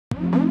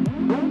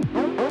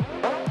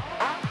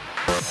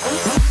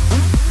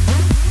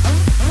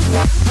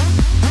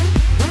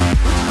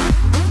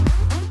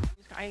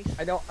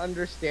don't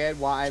understand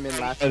why I'm in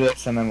last. Try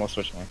this and then we'll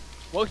switch names.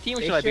 What team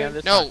should I be on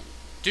this No, time?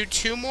 do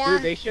 2 more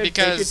Dude, they should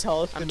because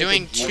tell us to I'm make a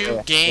doing game. 2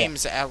 Yeah.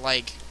 games at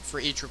like for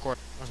each record.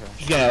 Okay.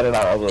 He's gonna edit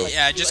out all those.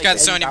 Yeah, I just like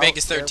got edit Sony out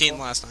Vegas 13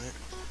 terrible? last night.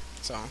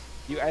 So,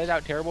 You edit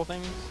out terrible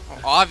things?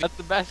 obviously. That's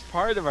the best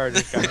part of our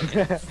discussion.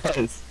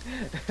 Yes.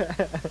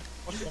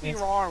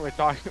 What's wrong with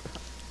talking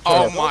about?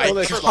 Oh Shut my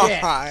Holy shit.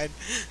 god.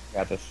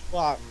 Got this.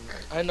 Fuck.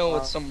 I know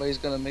what somebody's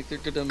gonna make. They're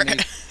gonna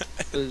make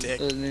the Dick.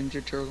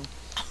 Ninja Turtle.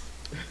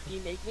 You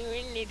make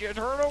me Ninja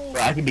Turtle?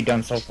 Bro, I could be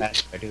done so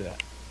fast if I do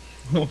that.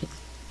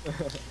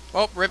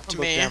 Well, rip to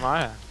me.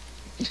 Jeremiah.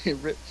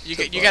 Rip You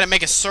to gotta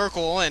make a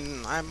circle,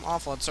 and I'm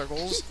awful at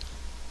circles.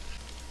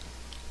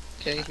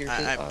 Okay, here's his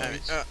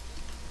eyes.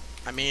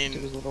 I Give mean,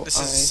 his little this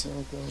eye. is There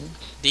we go.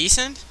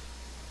 decent.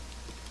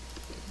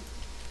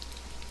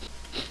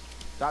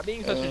 Stop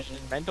being such a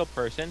mental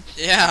person.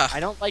 Yeah. I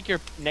don't like your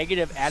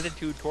negative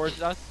attitude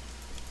towards us.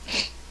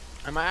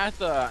 I might have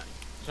to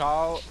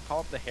call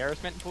up the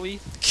harassment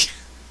police.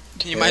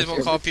 You might as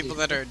well call people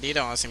that are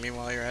DDoSing me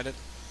while you're at it.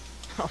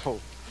 Oh,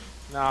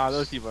 nah,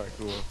 those people are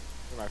cool.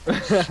 They're my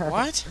friends.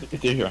 What?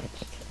 You're right.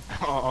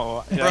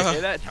 Oh, did I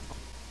say that? No.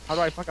 How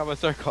do I fuck up a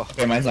circle?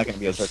 Okay, mine's not gonna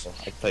be a circle.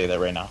 I can tell you that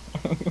right now.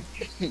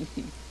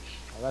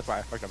 Oh, that's why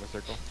I fucked up a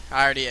circle.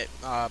 I already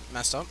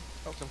messed up.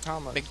 Oh, some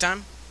commas. Big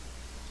time.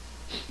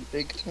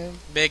 Big time.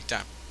 Big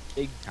time.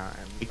 Big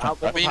time. Big time.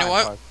 But you know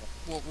what?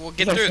 We'll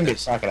get through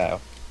this.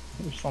 Crocodile.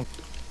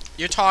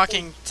 You're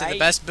talking to the Right.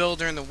 best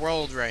builder in the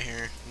world right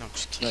here. No,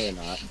 just No, kidding.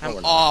 you're not. No, I'm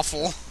we're not.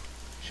 awful.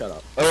 Shut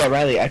up. Oh,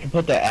 Riley, I can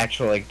put the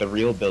actual, like, the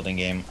real building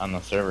game on the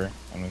server,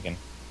 and we can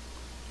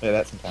play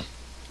that sometime.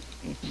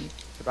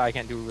 But I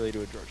can't really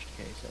do a George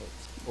K, so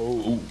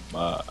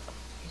Oh,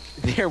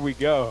 there we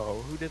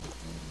go. Who did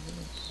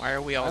Why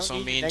are we all I don't so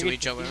need mean to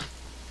each other?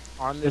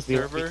 on this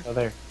server?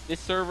 There. This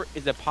server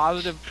is a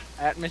positive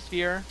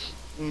atmosphere.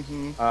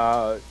 Mm-hmm.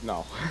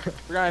 No.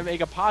 We're gonna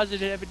make a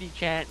positivity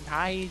chant,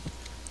 guys.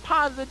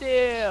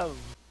 Positive.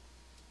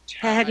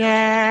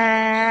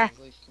 I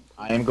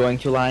am going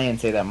to lie and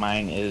say that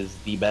mine is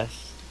the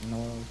best in the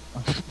world.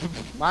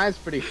 Mine's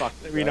pretty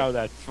fucked. We know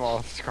that,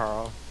 small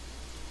Carl.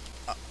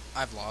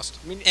 I've lost.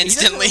 I mean, he doesn't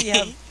Instantly. really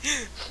have-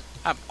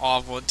 I'm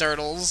awful at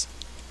turtles.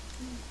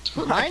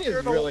 Mine is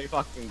Turtle. really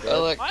fucking I good.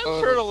 like My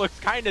turtle. turtle looks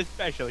kind of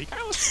special. He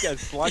kind of looks like a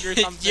slug or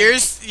something.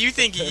 You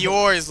think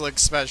yours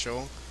looks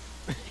special.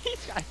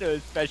 He's kind of a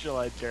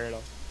specialized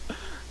turtle.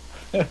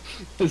 I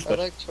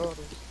like turtles.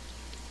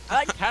 I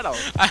like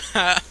turtles.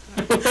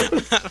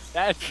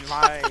 That's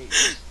my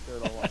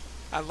turtle one.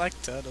 I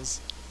like turtles.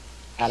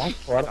 I like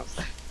turtles.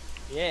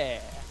 Yeah,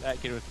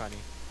 that kid was funny.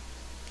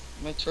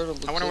 My turtle.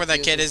 I wonder where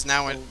that kid is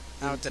now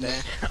out today.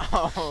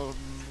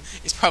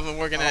 He's probably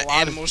working at A lot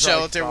of animal drugs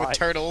shelter with bought.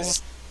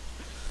 turtles.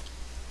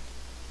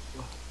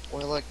 Oh,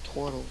 I like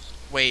turtles.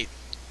 Wait.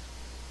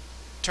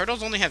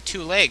 Turtles only have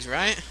 2 legs,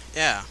 right?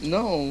 Yeah.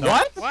 No.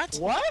 What? What?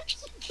 What?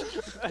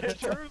 Turtles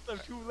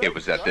have 2 legs. It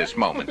was at this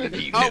moment that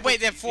he Oh knew wait,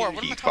 they have 4. What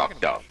am he I talking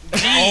fucked about? up.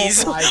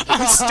 Jeez, Oh my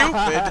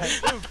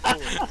I'm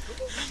stupid.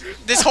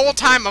 This whole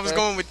time I was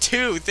going with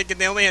 2, thinking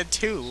they only had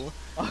 2.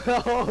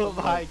 Oh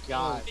my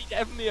god. They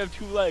definitely have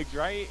 2 legs,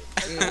 right?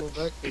 Go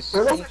back to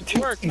Turtles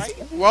sleep. Work,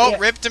 right? Well,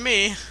 rip to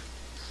me.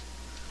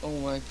 Oh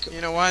my god.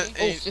 You know what?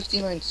 Oh,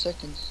 59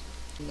 seconds.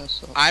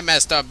 Mess up. I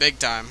messed up big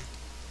time.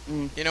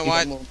 Mm. You know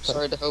what? Well,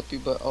 sorry to help you,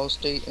 but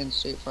Allstate and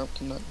State Farm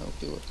cannot help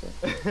you with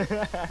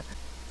that.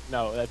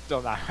 No, that's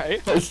still not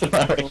right. That's not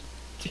right.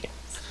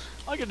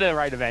 I'll get that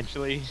right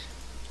eventually.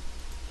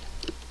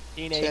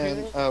 10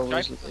 Teenager. hours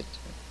later.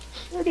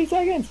 30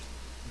 seconds.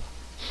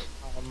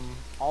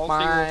 All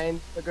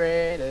Mine's the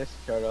greatest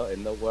turtle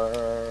in the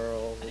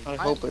world. I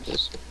hope it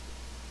is.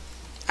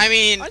 I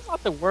mean, Mine's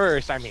not the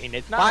worst. I mean,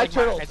 it's not My like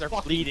my turtle eyes are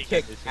fucking bleeding.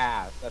 kicks This is-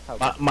 ass. That's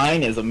how.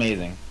 Mine is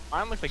amazing.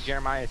 Mine looks like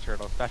Jeremiah's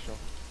turtle, special.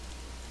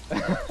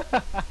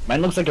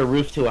 Mine looks like a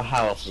roof to a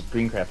house with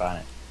green crap on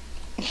it.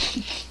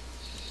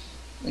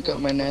 I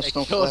got my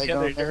national Kill flag the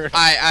other on there. turtle.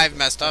 I've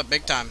messed up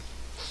big time.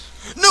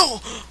 No!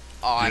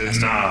 Oh, I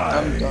messed up.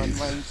 I'm done.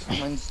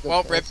 Mine's the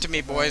Well, best. rip to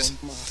me, boys.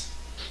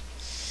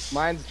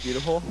 Mine's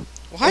beautiful.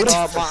 What?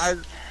 My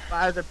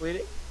eyes are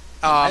bleeding.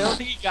 I don't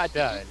think he got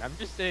done. I'm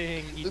just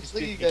saying he Looks just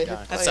like didn't you got get hit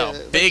done. That's by a looks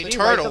big like- Can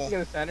you write turtle. something in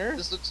the center?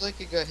 This looks like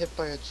he got hit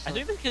by a I truck.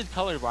 think this kid's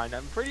colorblind.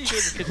 I'm pretty sure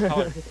this kid's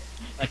colorblind.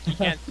 Like, he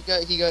can't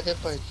He got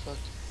hit by a truck.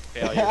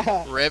 fail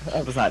you. Rip.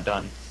 I was not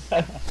done.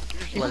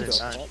 You wasn't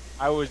done.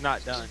 I was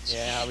not done.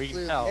 Yeah, we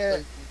can tell. Yeah,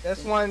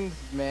 this one's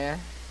meh.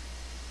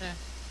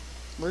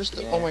 Where's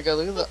the? Oh my god!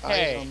 Look at the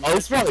Okay. eyes on Oh,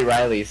 it's probably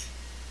Riley's.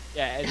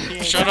 Yeah, it's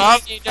Teenage Shut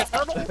Mutant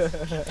up. Ninja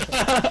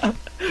Turtles.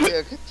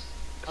 Yeah, good.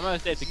 I'm gonna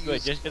say it's a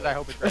good, just because I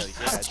hope it's really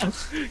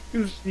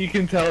good. You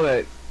can tell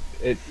that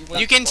it.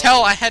 You can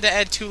tell I had to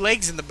add 2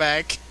 legs in the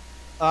back.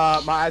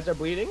 My eyes are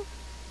bleeding.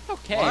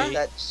 Okay. What?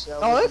 That shell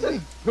Oh, is this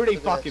is pretty look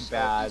at that fucking shell.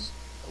 bad.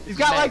 He's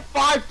got like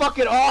 5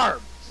 fucking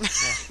arms.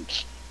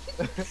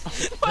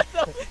 What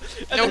the?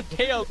 That's Nope. a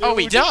tail, dude. Oh,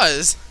 he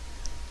does.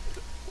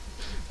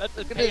 That's a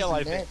Look at his tail, I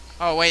neck. think.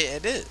 Oh wait,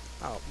 it is.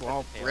 Oh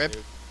well, Tail, rip.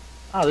 dude.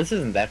 Oh, this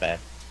isn't that bad.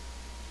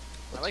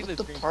 I like What's this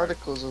the green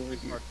particles over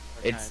here? part.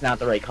 It's not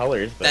the right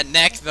colors, but That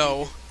neck,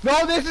 though.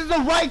 No, this is the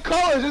right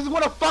colors. This is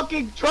what a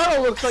fucking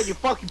turtle looks like, you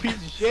fucking piece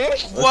of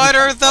shit. What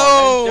are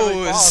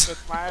Oh, those?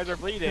 my eyes are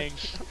bleeding.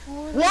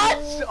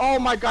 What? Oh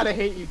my god, I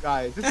hate you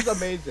guys. This is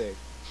amazing.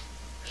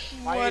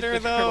 Why What is are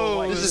the turtle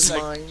white? those? This is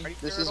like mine.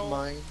 white This is turtle?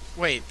 mine.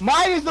 Wait,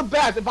 Mine is the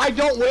best. If I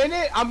don't win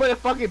it, I'm gonna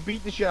fucking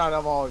beat the shit out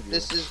of all of you.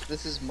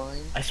 This is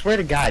mine. I swear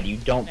to God, you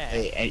don't Yeah,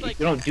 play. it's like-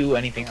 You don't do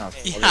anything else.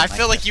 Yeah, yeah, I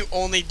feel like you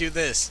only do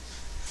this.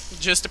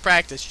 Just to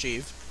practice,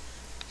 Chief.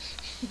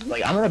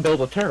 Like I'm gonna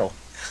build a turtle.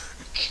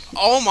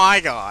 Oh my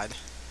god.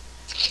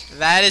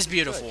 That is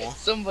beautiful.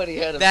 Somebody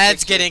had a.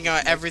 That's picture getting of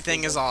this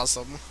everything next is to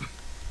awesome.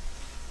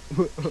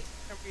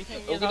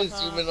 Everything I'm is gonna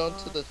awesome. zoom in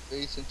onto the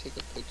face and take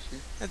a picture.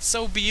 That's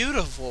so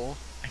beautiful.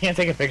 I can't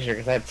take a picture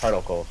because I have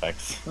particle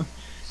effects. I'm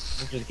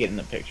just getting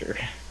the picture.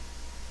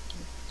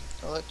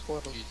 I like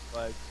turtles.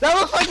 Like, That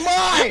looks like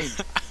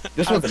mine!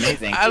 This one's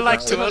amazing. I like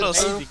That was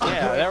turtles. amazing.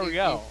 Yeah, there we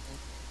go.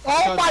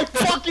 Oh my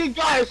fucking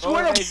god, I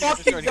swear Oh, to hey,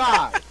 fucking Mr.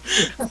 god!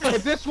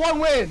 If this one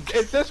wins,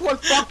 if this one I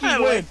fucking like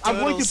wins, I'm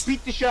going turtles. to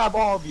beat the shit out of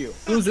all of you.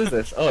 Whose is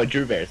this? Oh,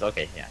 Drew Bears.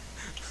 Okay, yeah.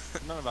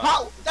 None of us.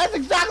 How? That's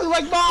exactly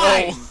like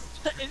mine!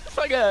 It's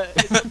like a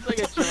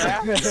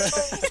giraffe.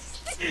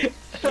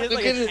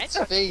 Look at its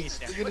face.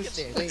 Look at its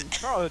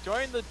face. Bro,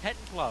 join the tent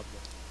club.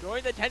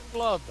 Join the tent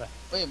club.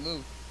 Wait,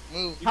 move.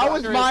 Move. You How got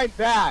is under mine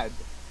bad?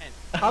 tent.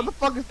 How the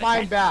fuck is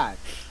mine bad?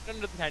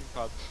 Under the tent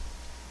club.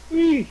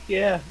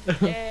 Yeah.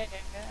 Yeah.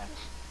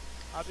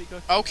 I'll be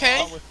going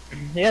Okay.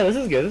 Yeah, this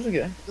is good. This is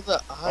good. Look at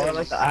the Oh, eyes. I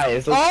like the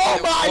eyes. Oh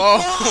my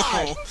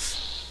Whoa. god!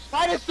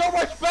 Mine is so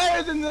much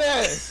better than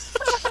this!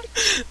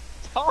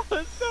 Oh,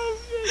 it's so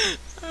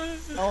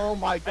good. Oh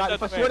my god,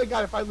 if I swear to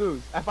god, if I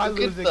lose Look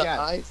lose at the again.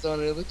 eyes on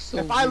it. It looks so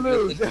If I weird.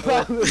 lose, if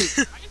I lose.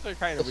 Eyes are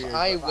kind of If weird.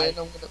 I but win, I'm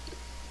gonna.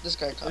 This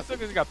guy This copied.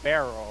 looks like a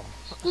barrel.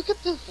 Look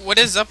at the. What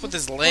is up with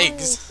his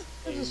legs?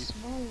 Look at the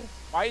smile.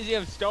 Why does he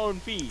have stone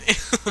feet?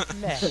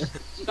 Meh.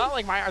 It's not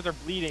like my eyes are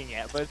bleeding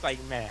yet, but it's like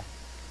meh.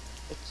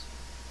 It's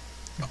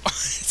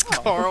It's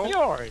Oh, Carl.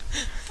 yours.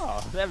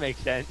 Oh, that makes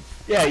sense.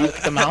 Yeah, you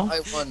like the mouth. I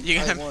won. You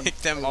I gotta won. make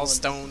them I all won.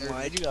 stone-like.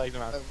 I do like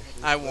them.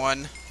 I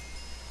won.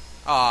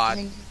 Aw,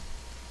 Dang.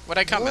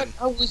 what'd I come What? in?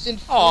 I was in.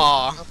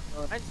 Aw.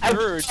 I'm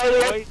third.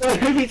 boy.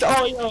 He's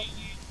all young.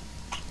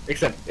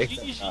 Except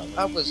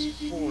I was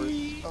fourth.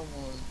 I won.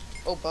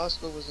 Oh,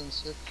 Bosco was in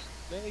sixth.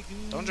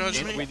 Don't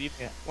judge me. We need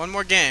One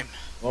more game,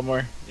 one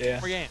more. Yeah.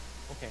 more game.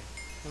 Okay.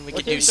 and we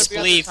What can do games do we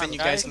have Spleef, this and you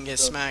time, guys guys? can get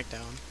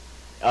Smackdown.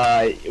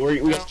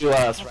 We have to do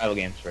survival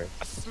games first.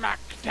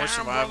 Smackdown, Or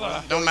survival.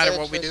 brother. Don't We matter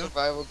gotta what we try do.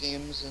 Survival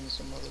games and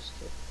some other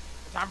stuff.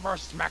 Time for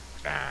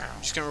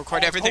Smackdown. Just gonna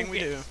record everything we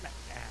do.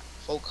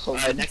 Hulk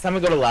Alright, Hogan. next time we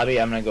go to lobby,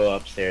 I'm gonna go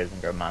upstairs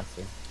and grab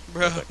Monster.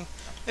 Bro,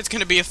 it's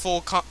gonna be a full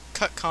cut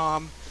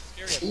calm.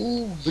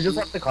 Ooh, We just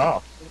have to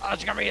call. Oh,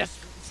 it's gonna be a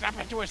snap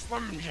into a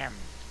Slim Jim.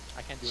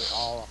 I can't do it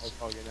all Hulk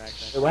Hogan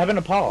accent. Hey, what happened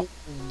to Paul?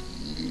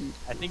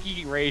 I think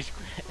he rage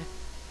quit.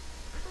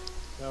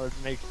 That would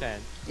make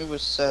sense. It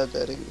was sad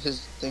that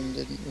his thing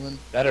didn't win.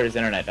 That or his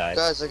internet died.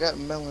 Guys, I got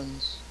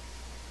melons.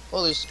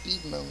 Oh, there's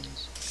speed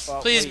melons.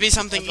 Well, Please wait, be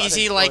something I thought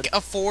easy it like would.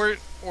 a fort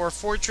or a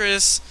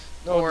fortress.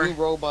 No, Or- new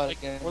robot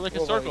again. Or like a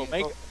Robot circle.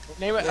 again.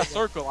 Name it a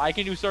circle. I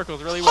can do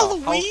circles really well.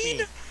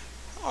 Halloween?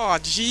 Oh,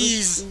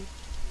 jeez.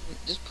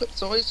 Just put.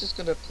 Somebody's just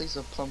gonna place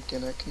a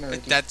pumpkin. I can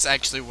already. That's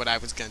actually what I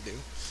was gonna do.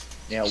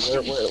 Yeah,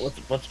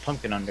 what's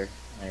pumpkin under?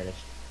 There it is.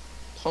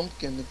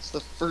 Pumpkin. It's the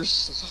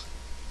first.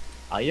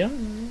 Yeah.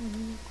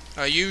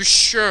 Are you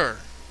sure?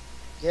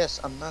 Yes,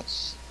 I'm not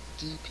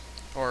stupid.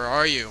 Or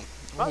are you?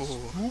 Not Ooh.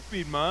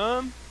 stupid,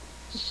 Mom.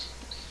 You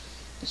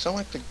sound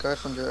like the guy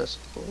from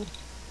Jurassic World.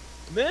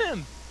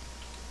 Mom.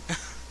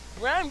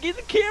 Ron, get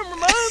the camera,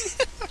 Mom.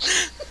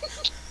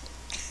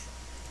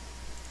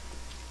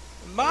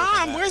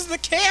 Mom, where's the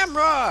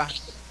camera?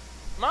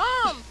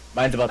 Mom.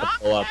 Mine's about to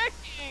Stop blow up.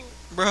 hacking.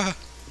 Bruh,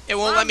 it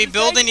won't Mom, let me just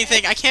build take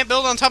anything. it. I can't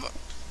build on top of...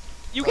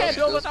 You Oh, can't it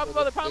build on goes top of for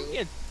other the build.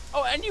 pumpkins.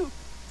 Oh, and you.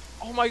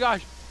 Oh my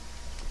gosh.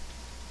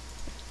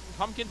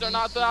 Pumpkins are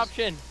not the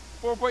option.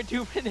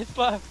 4.2 minutes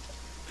left.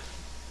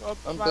 Oh,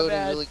 I'm my building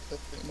bad. really quick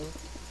right now.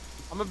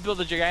 I'm gonna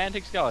build a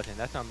gigantic skeleton.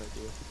 That's what I'm gonna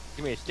do.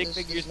 Give me a stick This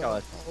figure is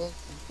not- skeleton.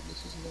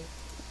 This is not.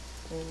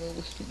 Oh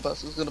no,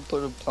 Boss is gonna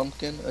put a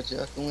pumpkin, a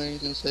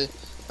jack-o'-lantern, and say,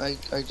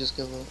 I just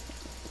give up.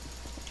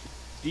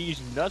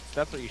 These nuts.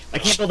 That's what you I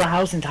should. can't build a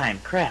house in time.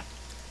 Crap.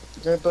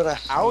 You're gonna build a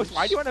House?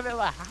 Why do you want to build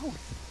a house?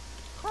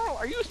 Carl,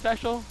 are you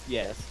special?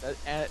 Yes.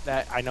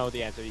 That I know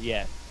the answer.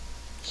 Yes.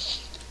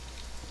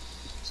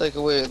 It's like,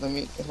 wait, let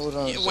me, hold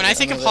on. a When I second,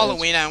 think know of the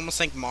Halloween, I almost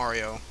think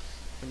Mario.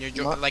 When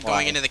you're like going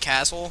Why? into the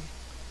castle,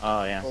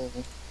 Oh yeah.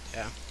 answer.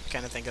 Oh,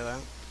 kind of think of that.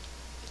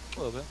 A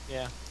little bit.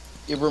 Yeah.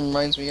 it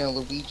reminds me of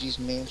Luigi's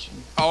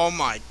Mansion. Oh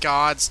my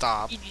god,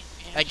 stop.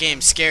 That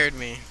game scared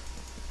me.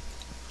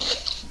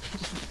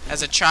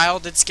 As a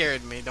child, it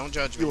scared me. Don't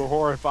judge You were me.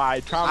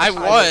 horrified. I traumatized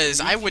was.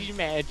 with I Luigi's would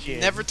Mansion.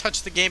 Never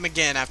touch the game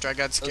again after I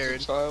got As a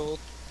scared. child,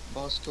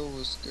 Bosco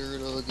was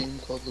scared of a game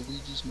called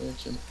Luigi's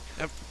Mansion.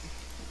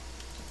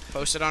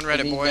 Post it on And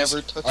Reddit, he boys.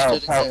 never touched Oh,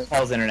 it again.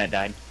 Paul's internet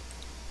died.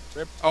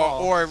 Rip Oh,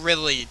 Paul. or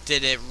really,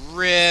 did it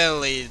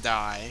really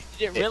die?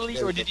 Did it really,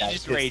 or did he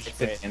just rage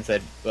quit? And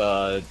said,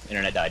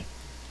 internet died.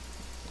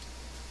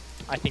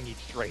 I think he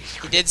just rage He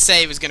quit. did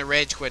say he was gonna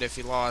rage quit if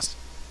he lost.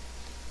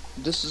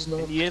 This is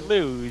not. And he didn't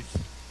lose.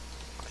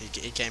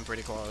 He came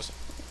pretty close.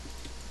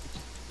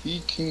 He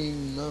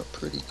came not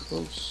pretty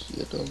close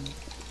yet.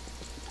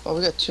 Oh,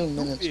 we got 2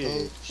 minutes.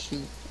 Stupid. Oh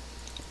shoot.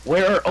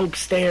 Where are Oak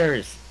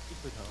Stairs?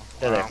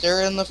 They're there.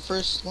 They're in the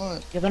first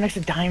slot. Yeah, they're next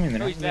to Diamond.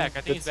 No, he's back.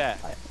 I think he's back.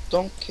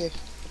 Donkey.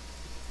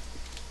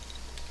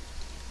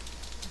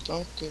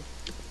 Donkey.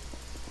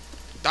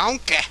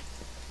 Donkey!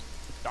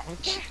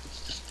 Donkey?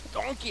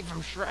 Donkey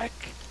from Shrek.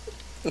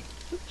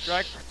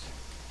 Shrek.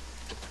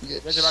 Yeah. You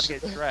guys are about to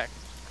get Shrek.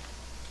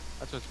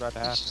 That's what's about to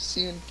happen.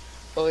 Seeing.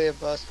 Oh yeah,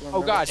 Bosco.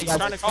 Oh god, he's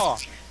trying to call.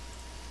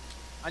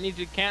 I need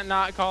to can't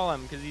not call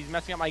him because he's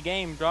messing up my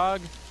game,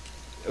 dog.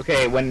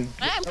 Okay, when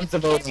it comes to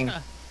voting.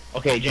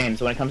 Okay,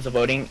 James, when it comes to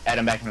voting, add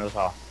him back into the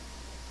call.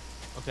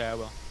 Okay, I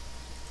will.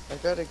 I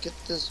gotta get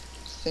this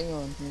thing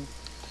on here.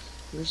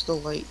 Where's the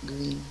light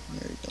green?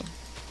 There we go.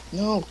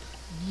 No,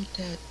 I need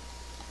that.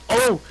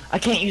 Oh, I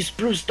can't use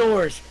Bruce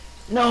doors.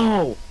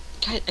 No.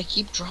 God, I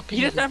keep dropping.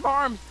 He doesn't have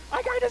arms.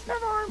 My guy doesn't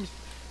have arms.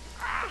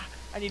 Ah,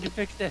 I need to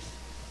fix this.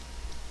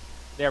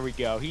 There we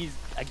go. He's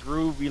a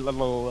groovy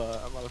little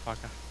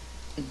motherfucker.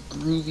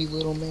 Groovy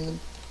little man.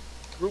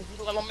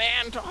 Groovy little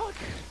man, dog.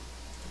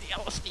 The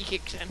LSD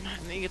kicks in, and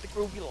then you get the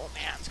groovy little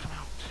mans come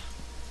out.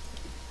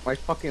 I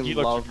fucking You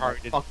look love my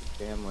retarded.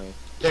 fucking family.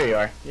 There you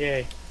are.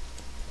 Yay.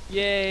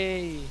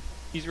 Yay!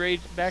 He's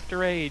back to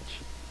rage.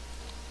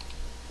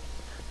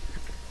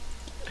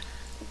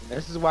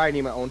 This is why I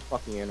need my own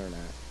fucking internet.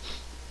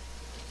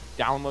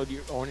 Download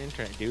your own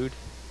internet, dude.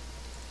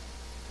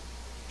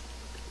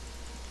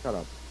 Shut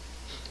up.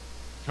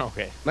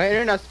 Okay. My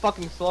internet's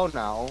fucking slow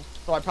now,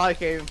 so I probably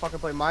can't even fucking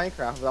play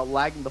Minecraft without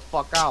lagging the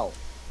fuck out.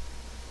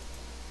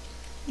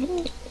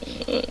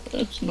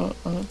 It's not.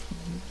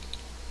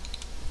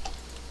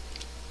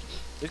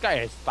 This guy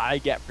has thigh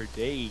gap for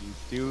days,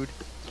 dude.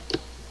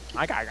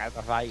 My guy got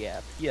the thigh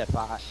gap. He a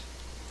thought.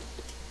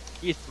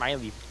 He a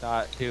smiley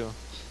thought too.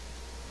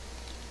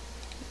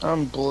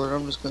 I'm bored.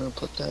 I'm just gonna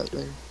put that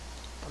there.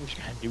 I'm just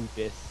gonna do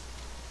this.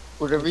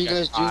 Whatever you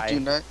guys do, Eye. do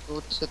not go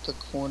to the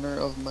corner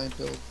of my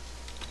build.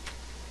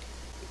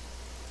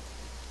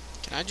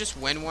 Can I just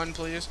win one,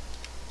 please?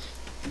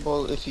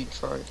 Well, if you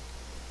try.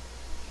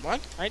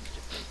 What?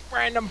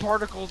 Random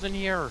particles in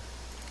here.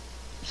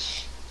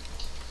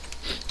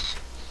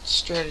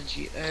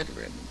 Strategy, add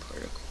random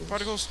particles.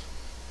 Particles?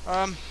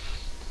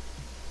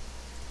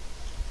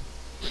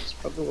 That's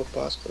probably what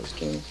Bosco's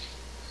doing.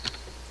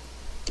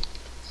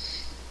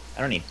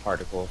 I don't need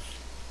particles.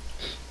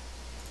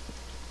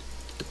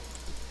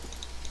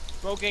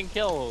 Smoking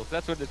kills.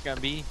 That's what it's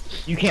gonna be.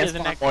 You can't Here's the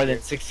spawn next more one.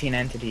 than 16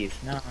 entities.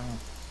 No.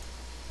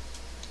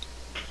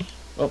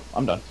 Oh,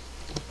 I'm done.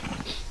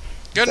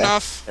 Good That's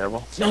enough.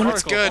 Terrible. No,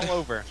 that's good. All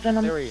over. Then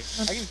I'm- There we.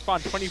 I can spawn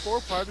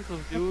 24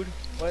 particles, dude.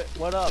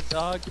 What up,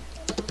 dog?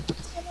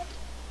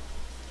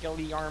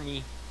 Skelly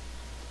army.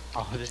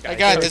 Oh, this guy. I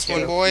got Okay, this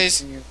one,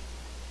 boys.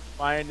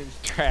 Mine is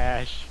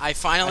trash. I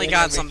finally didn't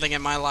got make- something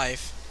in my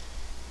life.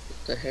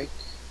 What the heck?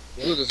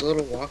 Ooh, there's a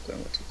little walkway.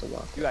 I'm gonna take the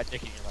walkway. You got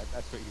dick in your life.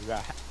 That's what you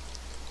got.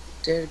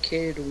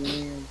 Dedicated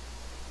win.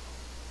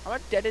 How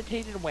much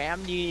dedicated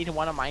wham do you need to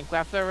want a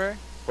Minecraft server?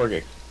 4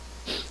 gigs.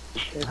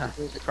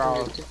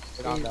 Carl,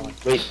 get on that one.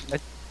 Wait,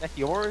 That's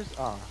yours?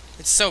 Oh.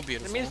 It's so I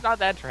beautiful. mean, it's not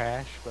that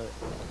trash, but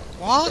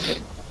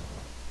What?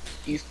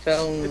 You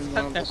fell in It's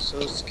lava, not-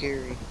 so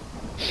scary.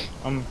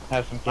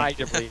 have some my eyes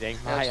candy. are bleeding.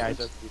 My eyes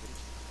are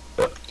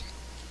bleeding.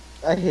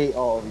 I hate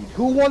all of you.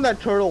 Who won that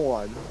turtle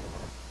one?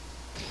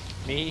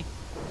 Me?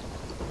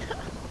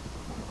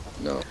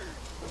 No.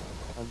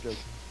 I'm joking.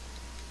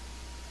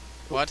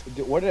 What?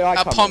 Where did I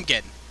A come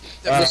pumpkin.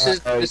 This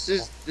is uh,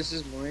 this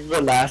is mine.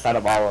 You're last out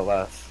of all of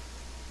us.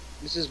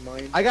 This is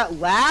mine. in? I got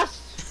last?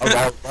 Of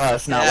all of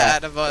us, not Yeah, last.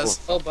 out of us.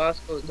 Oh,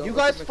 Bosco, don't You look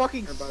guys in the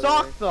fucking corner, by the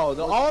suck way. though.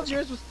 Look All at of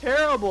yours was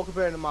terrible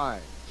compared to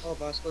mine. Oh,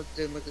 Bosco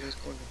didn't look in this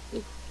corner.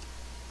 Ooh.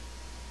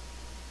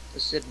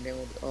 This did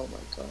nailed. Oh my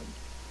god.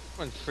 This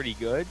one's pretty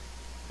good,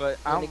 but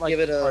I Let don't me like give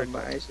it the a. part-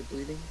 My eyes are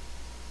bleeding.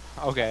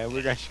 Okay,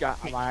 we just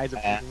got my eyes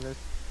are bleeding this.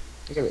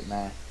 Look at it,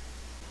 man.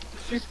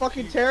 She's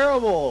fucking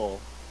terrible.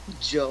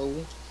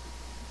 Joe.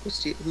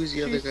 Who's the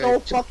other She's guy? so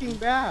Joe. fucking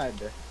bad.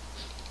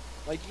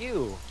 Like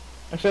you.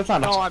 Actually, that's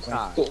not No, much. I'm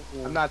not. Cool.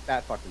 I'm not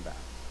that fucking bad.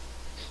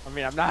 I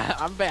mean, I'm not.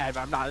 I'm bad,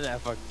 but I'm not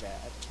that fucking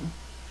bad.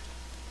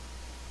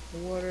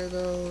 What are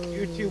those?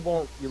 YouTube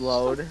won't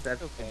reload.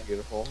 That's okay.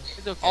 beautiful.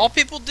 It's okay. All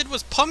people did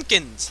was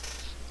pumpkins.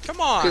 Come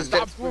on. 'Cause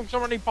Stop throwing so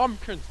many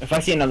pumpkins. If I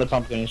see another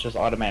pumpkin, it's just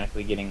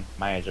automatically getting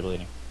my eyes are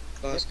bleeding.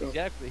 Bosco.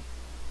 Exactly.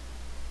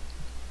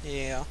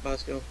 Yeah.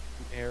 Bosco.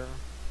 Air.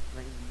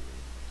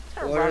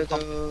 What are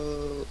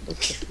those? What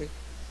the heck?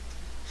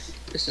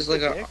 This is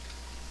like a.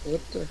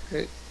 What the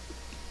heck?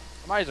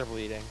 My eyes are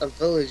bleeding. A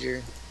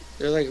villager.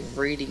 They're like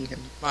raiding him.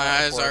 My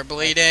eyes are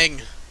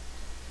bleeding.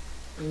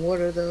 What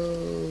are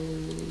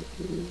those?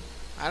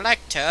 I like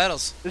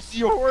turtles. This is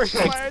yours.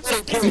 My eyes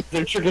are bleeding.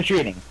 They're trick or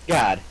treating.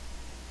 God.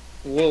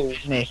 Whoa.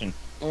 Nation.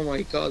 Oh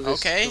my god. This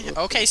Okay,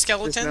 okay,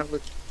 skeleton.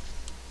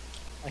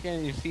 I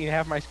can't even see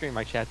half my screen.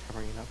 My chat's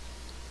covering it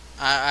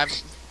I've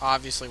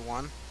obviously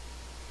won.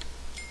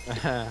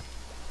 up.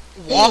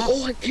 What?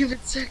 Oh, I give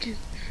it second.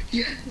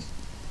 Yes.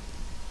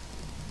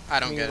 I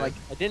don't get like,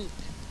 it. I didn't.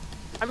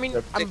 I mean,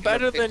 They're I'm picking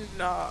better up than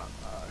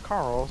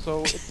Carl,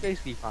 so it's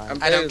basically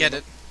fine. I don't get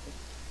it.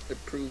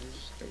 It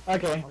proves.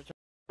 Okay.